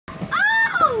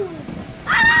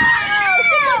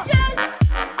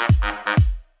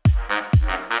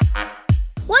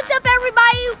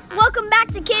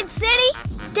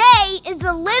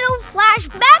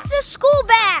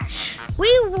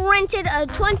a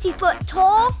 20-foot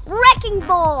tall wrecking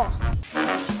ball.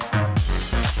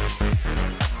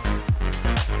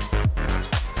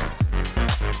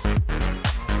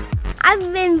 I've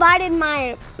invited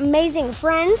my amazing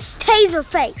friends,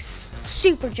 Taserface,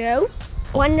 Super Joe,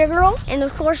 Wonder Girl, and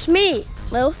of course me,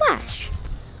 Little Flash.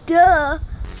 Duh.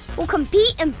 We'll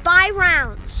compete in 5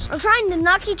 rounds. We're trying to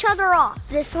knock each other off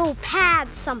this little pad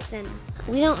something.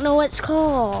 We don't know what it's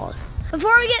called.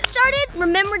 Before we get started,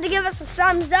 remember to give us a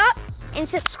thumbs up and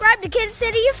subscribe to Kid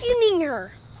City if you're new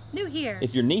here. New here.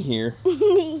 If you're knee here.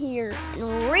 Knee here.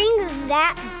 And ring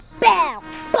that bell.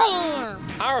 Bam!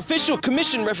 Our official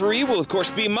commission referee will of course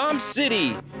be Mom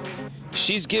City.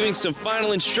 She's giving some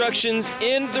final instructions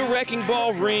in the wrecking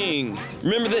ball ring.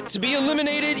 Remember that to be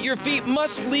eliminated, your feet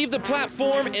must leave the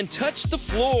platform and touch the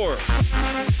floor.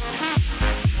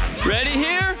 Ready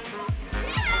here?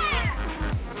 Yeah!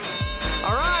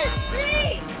 All right.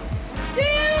 3, 2,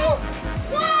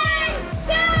 1,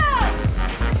 go!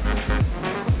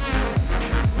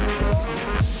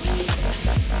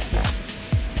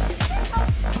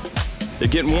 They're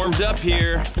getting warmed up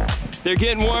here. They're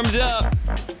getting warmed up.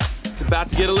 It's about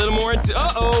to get a little more into,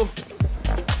 uh-oh.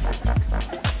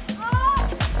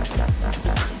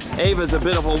 Ava's a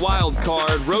bit of a wild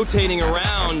card, rotating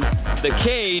around the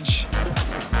cage.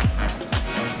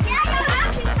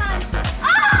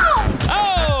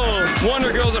 Oh!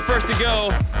 Wonder Girl's the first to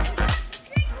go.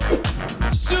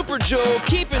 Super Joe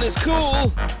keeping his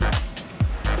cool.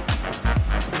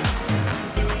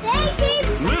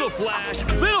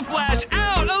 Little Flash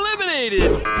out,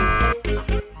 eliminated.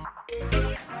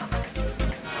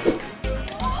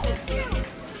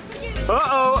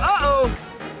 Uh-oh, uh-oh.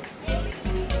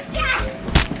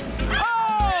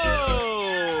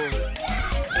 Oh!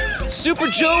 Super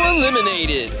Joe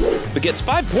eliminated, but gets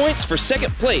 5 points for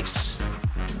second place.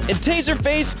 And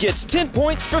Taserface gets 10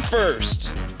 points for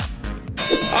first.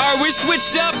 All right, we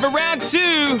switched up for round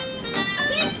 2.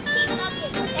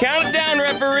 Count it down,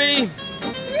 referee.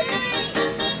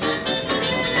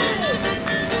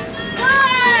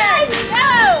 1,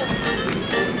 go!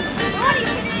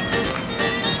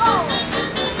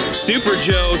 Super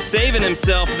Joe saving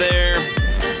himself there.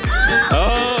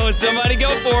 Oh, somebody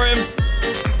go for him.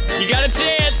 You got a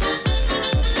chance.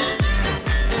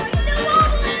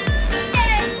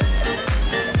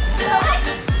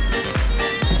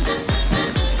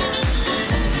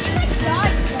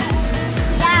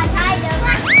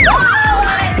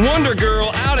 Wonder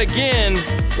Girl out again.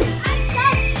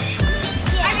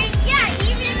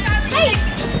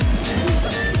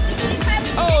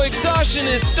 Oh, exhaustion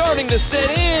is starting to set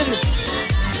in.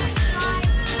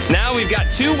 Now we've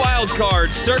got 2 wild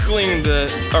cards circling the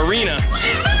arena.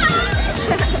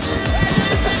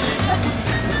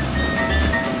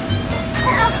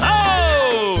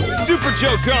 Oh, Super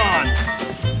Joe gone.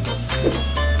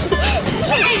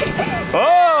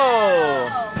 Oh.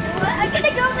 I'm gonna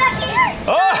go back here.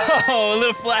 Oh, a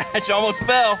little Flash almost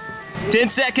fell. 10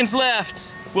 seconds left.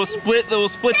 We'll split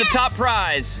the top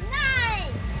prize.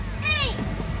 9, 8,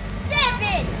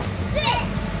 7, 6,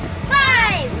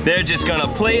 5. They're just gonna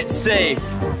play it safe.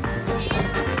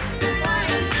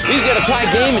 We've got a tie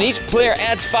game and each player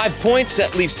adds 5 points.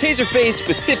 That leaves Taserface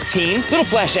with 15. Little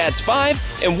Flash adds 5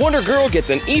 and Wonder Girl gets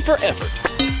an E for effort.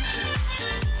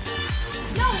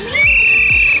 No,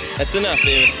 me. That's enough,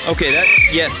 David. Okay,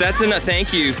 yes, that's enough.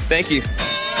 Thank you. Thank you. 3,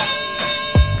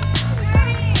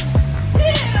 2,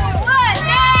 1,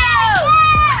 go!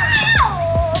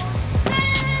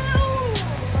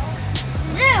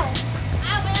 Zoom. I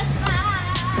will fly.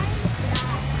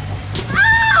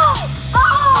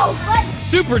 Oh, but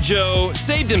Super Joe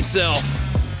saved himself.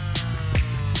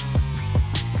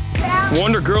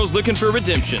 Wonder Girl's looking for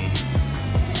redemption.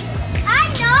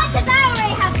 I'm not, because I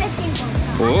already have 15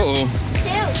 points. Uh-oh. 2.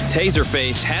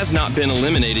 Taserface has not been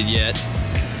eliminated yet.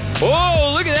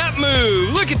 Oh, look at that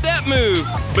move. Look at that move.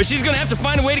 But she's going to have to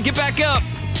find a way to get back up.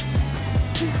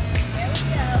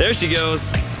 There she goes.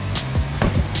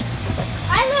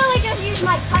 I literally just used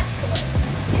my cut sword.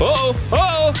 Uh-oh.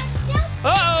 Uh-oh.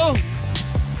 Uh-oh.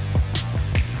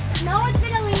 No one's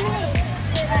been eliminated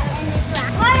in this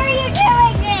round. Why are you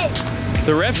doing this?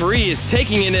 The referee is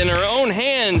taking it in her own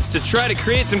hands to try to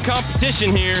create some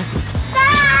competition here.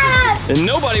 Stop! And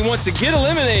nobody wants to get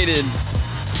eliminated.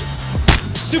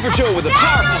 Super Joe with a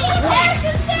powerful swing.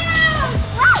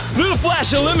 Little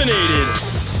Flash eliminated.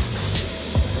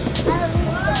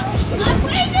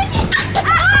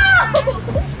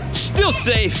 Still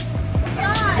safe.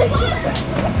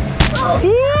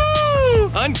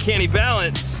 Woo! Uncanny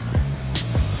balance.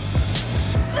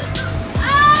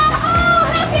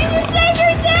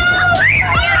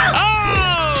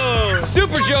 Oh!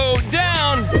 Super Joe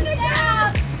down.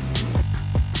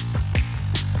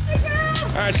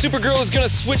 right, Supergirl is gonna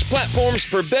switch platforms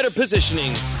for better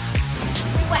positioning.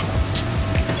 What?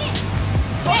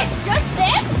 Just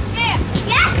this?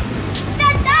 Yeah.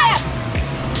 Stop.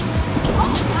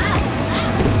 Oh, wow.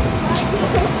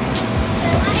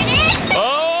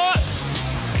 Oh!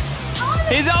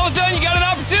 He's almost done. You got an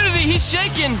opportunity. He's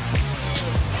shaking.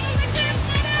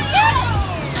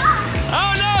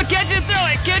 Oh no! Catch it, throw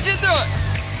it. Catch it, throw it.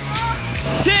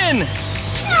 10,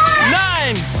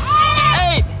 9,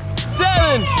 8,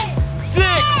 7,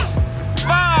 6,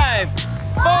 5,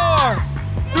 4,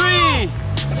 3,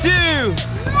 2,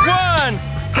 1.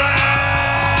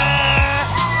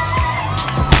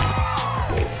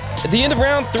 At the end of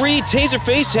round 3,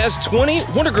 Taserface has 20,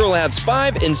 Wonder Girl adds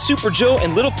 5, and Super Joe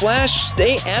and Little Flash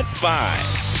stay at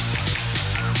 5.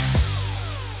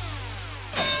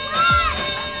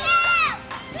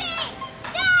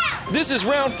 This is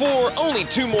round 4, only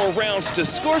 2 more rounds to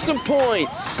score some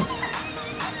points.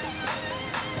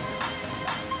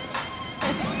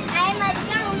 I'm a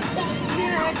donkey.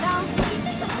 You're a donkey.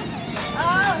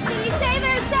 Oh, can he save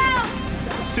himself?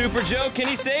 Super Joe, can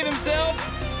he save himself?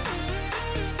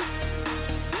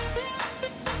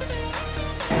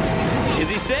 Is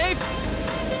he safe?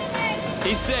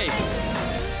 He's safe.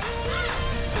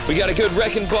 We got a good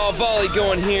wrecking ball volley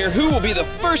going here. Who will be the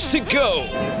first to go?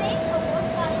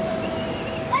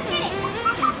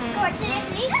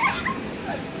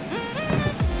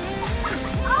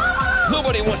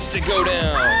 Nobody wants to go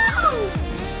down.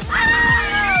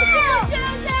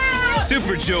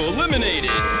 Super Joe eliminated.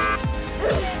 I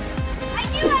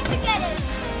knew I could get it.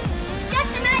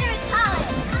 Just a matter of time.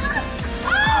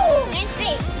 Oh! And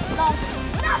space.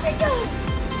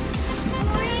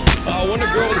 Oh, Wonder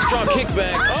Girl with a strong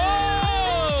kickback.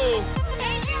 Oh!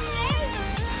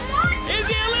 Is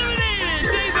he eliminated?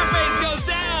 Taserface goes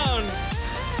down.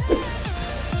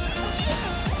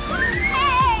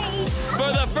 Hey!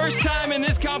 For the first time in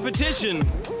this competition.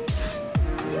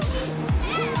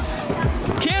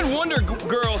 Can Wonder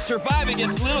Girl survive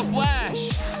against Little Flash?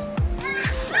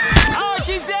 Oh,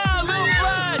 she's down! Little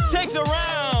Flash takes a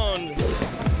round.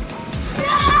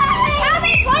 How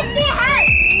many points do you have?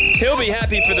 He'll be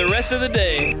happy for the rest of the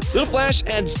day. Little Flash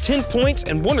adds 10 points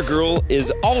and Wonder Girl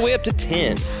is all the way up to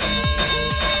 10.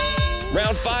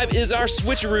 Round 5 is our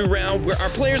switcheroo round where our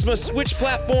players must switch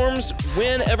platforms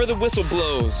whenever the whistle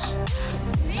blows.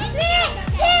 3, 2,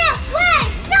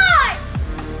 1, start!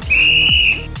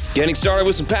 Getting started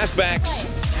with some pass backs.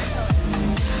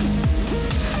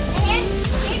 And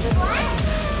hit what?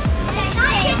 Did I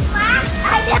not hit flash? I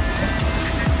know.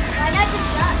 Why not just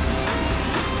stop?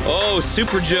 Oh,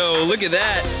 Super Joe, look at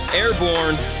that.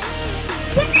 Airborne.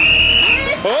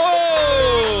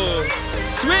 Oh!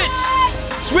 Switch!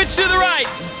 Switch to the right!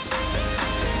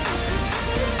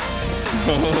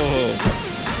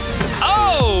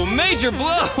 Oh, major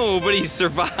blow, but he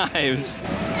survives.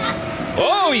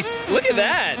 Oh, look at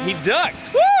that. He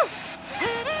ducked. Woo!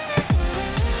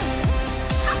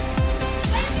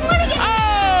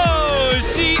 Oh,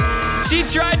 she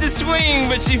tried to swing,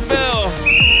 but she fell.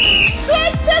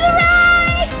 Switch to the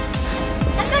right!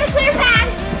 Let's go to clear path.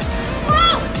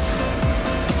 Whoa!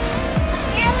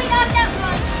 Barely got that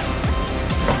one.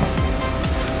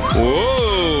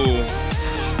 Whoa!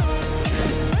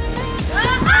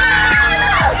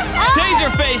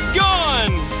 Taserface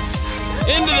gone!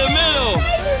 Into the middle.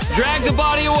 Drag the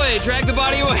body away. Drag the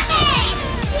body away.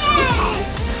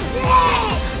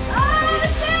 Oh,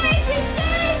 save!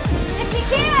 If you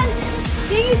can.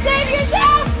 Can you save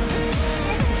yourself?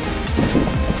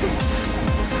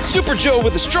 Super Joe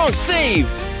with a strong save.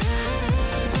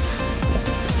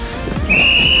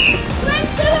 Switch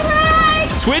to the right!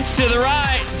 Switch to the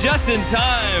right, just in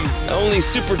time. Only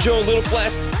Super Joe, Little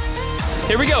Flash.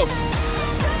 Here we go.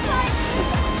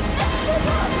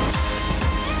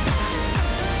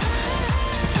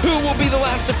 Who will be the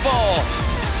last to fall?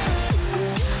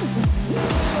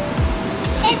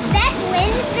 If Beck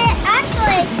wins it,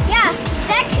 actually, yeah,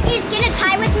 Beck is gonna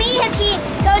tie with me if he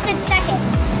goes in second.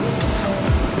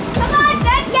 Come on,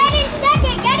 Beck, get in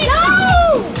second, get in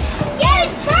second. Get in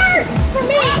first for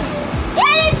me.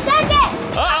 Get in second.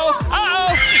 Uh-oh, uh-oh,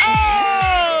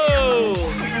 oh!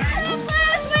 Little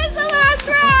Flash wins the last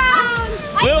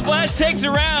round. Little Flash takes a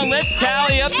round. Let's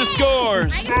tally up the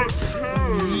scores.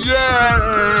 Yay!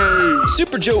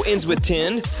 Super Joe ends with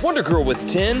 10, Wonder Girl with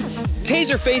 10,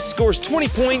 Taserface scores 20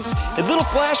 points, and Little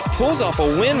Flash pulls off a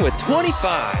win with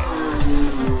 25.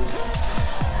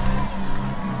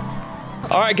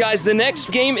 All right, guys, the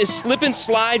next game is slip and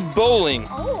slide bowling.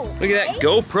 Look at that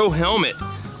GoPro helmet.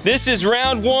 This is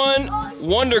round 1.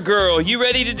 Wonder Girl, you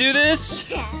ready to do this?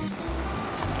 Oh,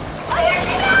 here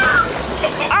we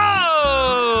go.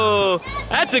 Oh!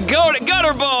 That's a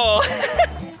gutter ball.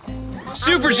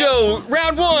 Super Joe,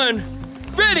 round 1.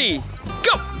 Ready,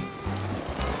 go.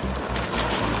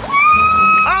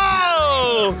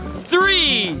 Oh,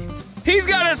 3. He's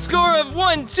got a score of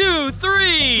 1, 2,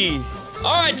 3.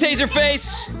 All right,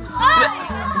 Taserface.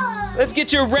 Let's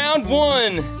get you round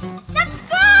 1.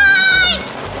 Subscribe!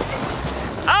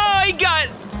 Oh, he got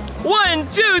 1,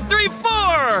 2, 3,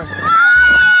 4.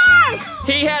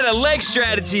 He had a leg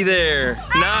strategy there.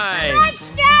 Nice. Leg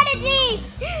strategy.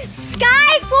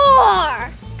 Sky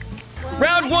 4.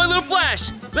 Round 1, little flash.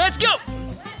 Let's go.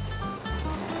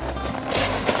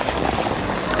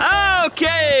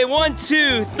 Okay, 1,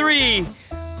 2, 3,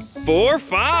 4,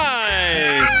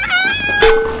 5.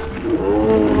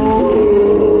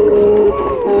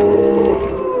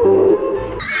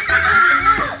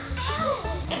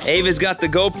 Ava's got the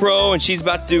GoPro and she's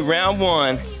about to do round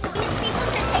 1.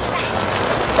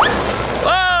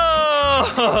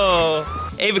 Whoa!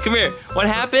 Ava, come here. What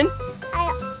happened?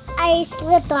 I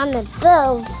slipped on the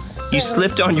bow. You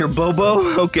slipped on your bobo?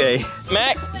 Okay.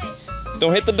 Mac,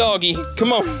 don't hit the doggy.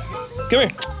 Come on. Come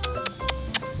here.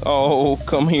 Oh,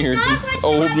 come here, you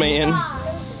old man.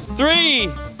 3,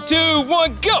 2,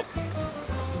 1, go!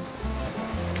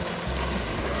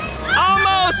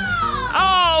 Almost!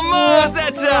 Almost!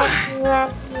 That's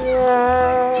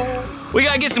we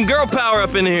gotta get some girl power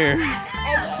up in here.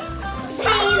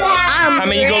 How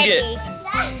many you gonna get?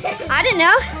 I don't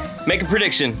know. Make a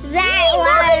prediction. To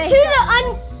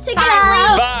get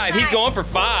 5. He's going for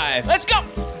 5. Let's go!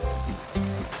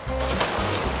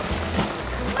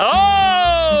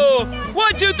 Oh!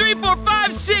 1, 2, 3, 4,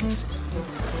 5, 6.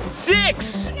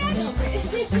 6.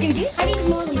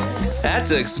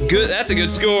 That's a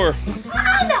good score.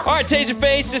 All right,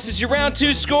 Taserface, this is your round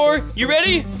 2 score. You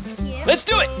ready? Yeah. Let's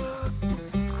do it.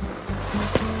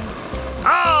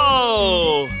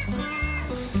 Oh!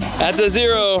 That's a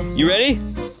 0. You ready?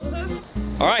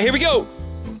 All right, here we go.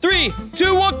 3,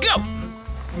 2, 1, go!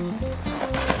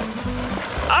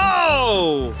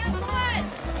 Oh!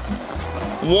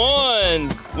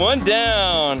 1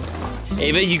 down.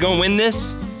 Ava, you gonna win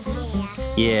this?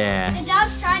 Yeah. The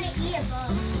dog's trying to eat a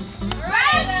bug.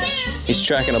 He's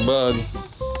tracking a bug. Ava,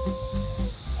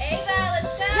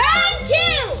 let's go. Round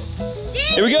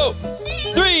 2. Here we go.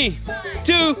 3,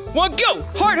 2, 1, go!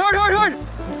 Hard, hard, hard, hard!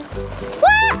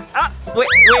 Wait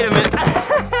a minute.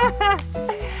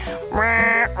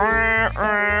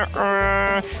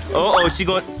 Oh, she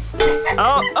going.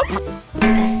 Oh.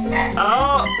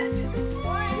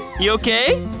 You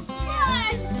okay?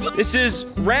 This is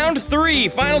round 3,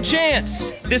 final chance.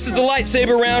 This is the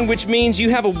lightsaber round, which means you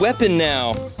have a weapon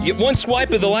now. You get 1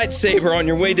 swipe of the lightsaber on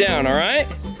your way down, all right?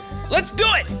 Let's do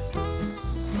it!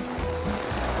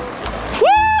 Woo!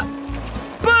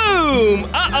 Boom!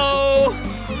 Uh-oh!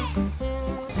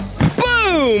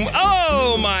 Boom!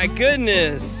 Oh my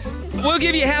goodness! We'll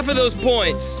give you half of those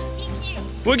points.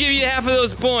 We'll give you half of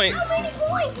those points. How many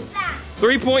points is that?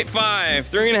 3.5,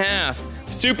 3.5.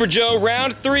 Super Joe,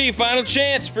 round 3, final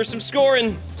chance for some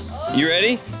scoring. You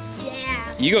ready?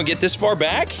 Yeah. You gonna get this far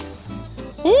back?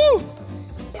 Woo!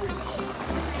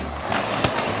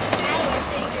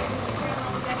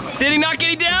 Did he not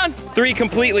get it down? 3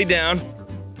 completely down.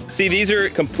 See, these are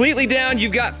completely down.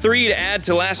 You've got 3 to add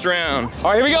to last round.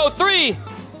 All right, here we go. 3,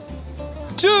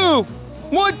 2,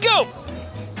 1, go!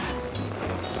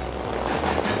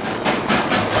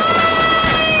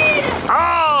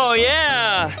 Oh,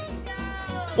 yeah!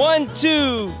 1,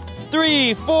 2,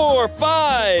 3, 4,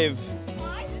 5.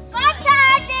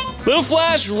 Little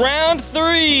Flash, round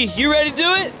 3. You ready to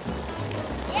do it?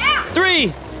 Yeah.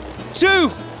 3, 2,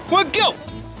 1, go!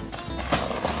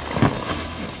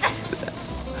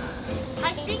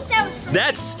 I think that was.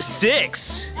 That's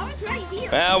 6. That was right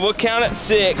here. We'll count at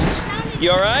 6.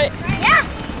 You all right? Yeah.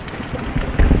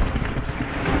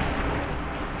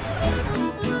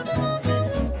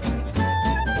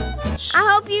 I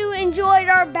hope you enjoyed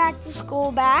our back to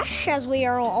school bash as we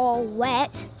are all wet.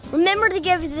 Remember to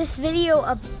give this video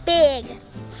a big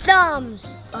thumbs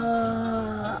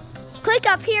up. Click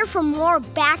up here for more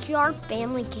backyard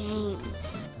family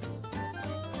games.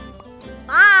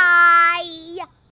 Bye.